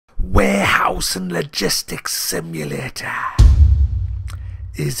Warehouse and Logistics Simulator.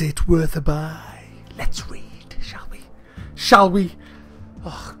 Is it worth a buy? Let's read, shall we? Shall we?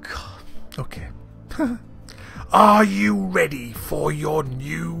 Oh, God. Okay. Are you ready for your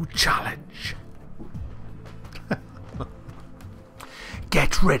new challenge?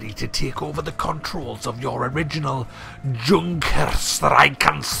 Get ready to take over the controls of your original Jungheinrich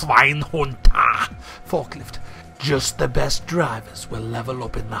forklift. Just the best drivers will level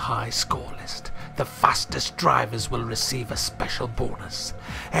up in the Highscore list. The fastest drivers will receive a special bonus.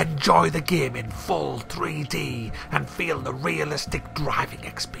 Enjoy the game in full 3D and feel the realistic driving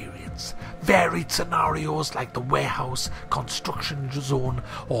experience. Varied scenarios like the warehouse, construction zone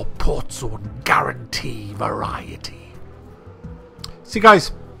or port zone guarantee variety. See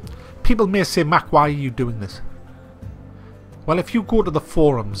guys, people may say, Mac, why are you doing this? Well, if you go to the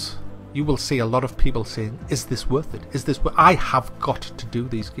forums, you will see a lot of people saying, is this worth it? Is this worth it? I have got to do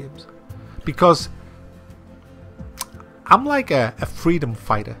these games. Because I'm like a freedom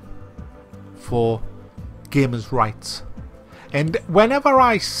fighter for gamers' rights. And whenever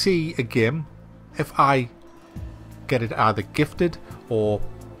I see a game, if I get it either gifted or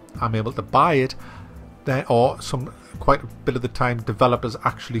I'm able to buy it, or quite a bit of the time developers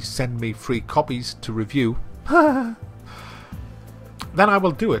actually send me free copies to review, then I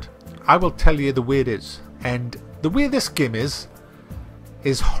will do it. I will tell you the way it is. And the way this game is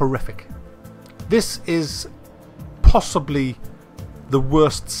horrific. This is possibly the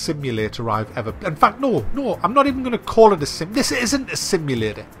worst simulator I've ever... In fact, no, I'm not even going to call it a sim. This isn't a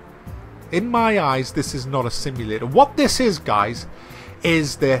simulator. In my eyes, this is not a simulator. What this is, guys,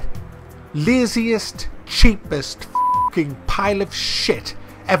 is the laziest, cheapest fucking pile of shit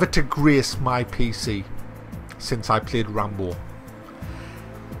ever to grace my PC since I played Rambo.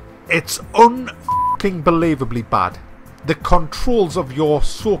 It's unfucking believably bad. The controls of your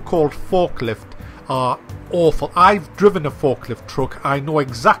so-called forklift are awful. I've driven a forklift truck. I know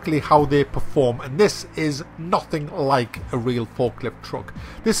exactly how they perform, and this is nothing like a real forklift truck.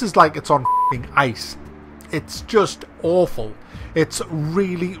 This is like it's on fucking ice. It's just awful. It's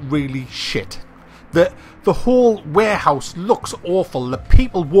really, really shit. The whole warehouse looks awful. The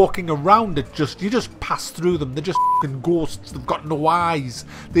people walking around it, you just pass through them. They're just fucking ghosts. They've got no eyes.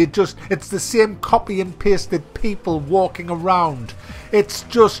 It's the same copy and pasted people walking around. It's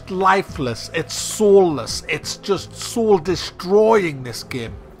just lifeless. It's soulless. It's just soul destroying, this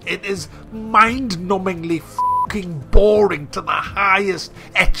game. It is mind-numbingly fucking boring to the highest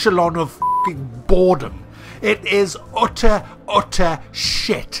echelon of fucking boredom. It is utter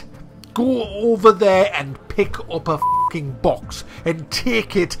shit. Go over there and pick up a fucking box and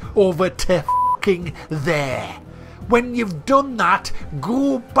take it over to fucking there. When you've done that,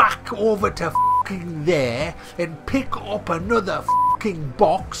 go back over to fucking there and pick up another fucking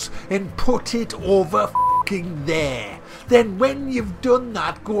box and put it over fucking there. Then when you've done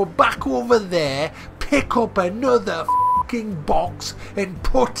that, go back over there, pick up another fucking box and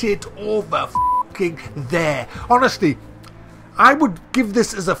put it over fucking there. Honestly, I would give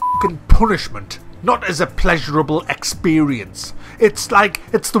this as a fucking punishment, not as a pleasurable experience. It's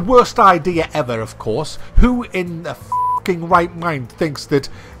the worst idea ever, of course. Who in the fucking right mind thinks that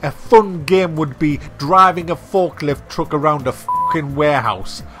a fun game would be driving a forklift truck around a fucking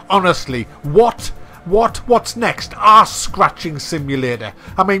warehouse? Honestly, what's next? Arse scratching simulator.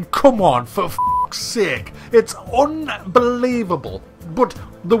 I mean, come on, for fuck's sake. It's unbelievable. But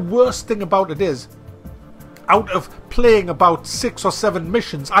the worst thing about it is, out of playing about 6 or 7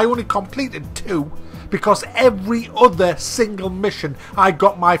 missions, I only completed 2 because every other single mission I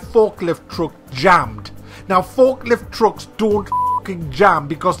got my forklift truck jammed. Now, forklift trucks don't fucking jam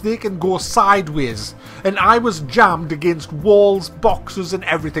because they can go sideways, and I was jammed against walls, boxes and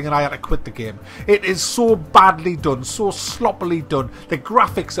everything, and I had to quit the game. It is so badly done, so sloppily done. The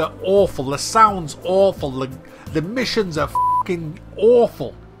graphics are awful, the sound's awful, the missions are fucking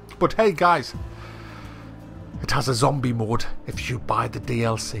awful. But hey guys, it has a zombie mode if you buy the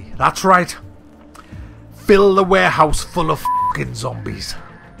DLC. That's right. Fill the warehouse full of fucking zombies.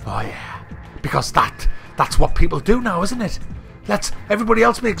 Oh yeah. Because that's what people do now, isn't it? Everybody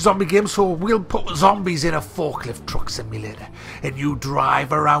else makes zombie games, so we'll put zombies in a forklift truck simulator. And you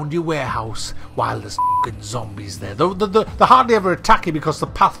drive around your warehouse while there's fucking zombies there. They hardly ever attack you because the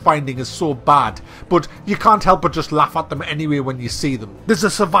pathfinding is so bad. But you can't help but just laugh at them anyway when you see them. There's a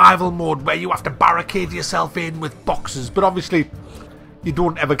survival mode where you have to barricade yourself in with boxes. But obviously, you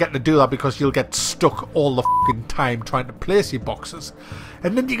don't ever get to do that because you'll get stuck all the fucking time trying to place your boxes.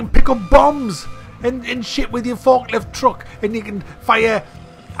 And then you can pick up bombs and shit with your forklift truck, and you can fire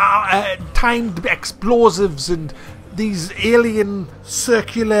timed explosives and these alien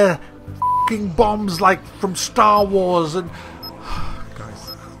circular fucking bombs like from Star Wars and...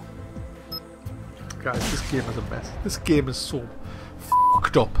 Guys, this game is a mess. This game is so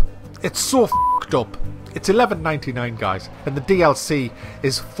fucked up. It's so fucked up. It's $11.99, guys, and the DLC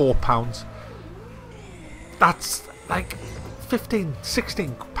is £4. That's like 15,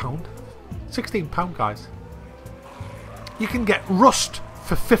 16 pound. 16 pound, guys. You can get Rust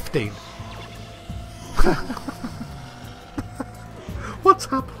for 15. What's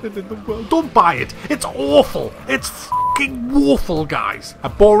happening in the world? Don't buy it. It's awful. It's fucking awful, guys. A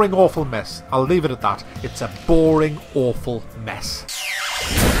boring, awful mess. I'll leave it at that. It's a boring, awful mess.